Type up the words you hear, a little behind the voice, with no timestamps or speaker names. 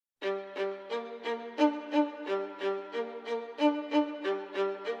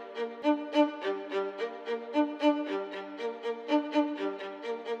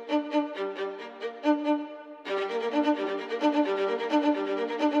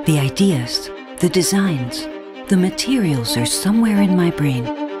The ideas, the designs, the materials are somewhere in my brain.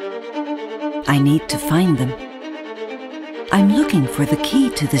 I need to find them. I'm looking for the key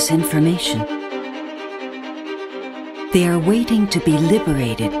to this information. They are waiting to be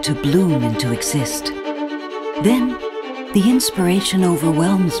liberated to bloom and to exist. Then, the inspiration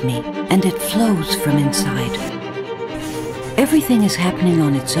overwhelms me and it flows from inside. Everything is happening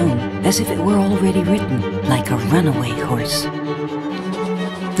on its own, as if it were already written, like a runaway horse.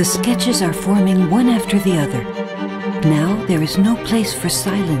 The sketches are forming one after the other. Now there is no place for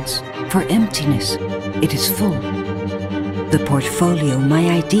silence, for emptiness. It is full. The portfolio, my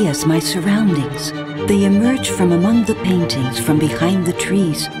ideas, my surroundings, they emerge from among the paintings, from behind the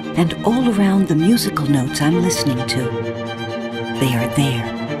trees, and all around the musical notes I'm listening to. They are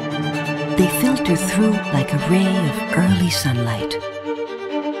there. They filter through like a ray of early sunlight.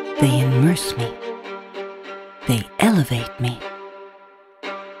 They immerse me. They elevate me.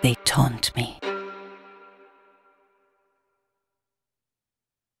 They taunt me.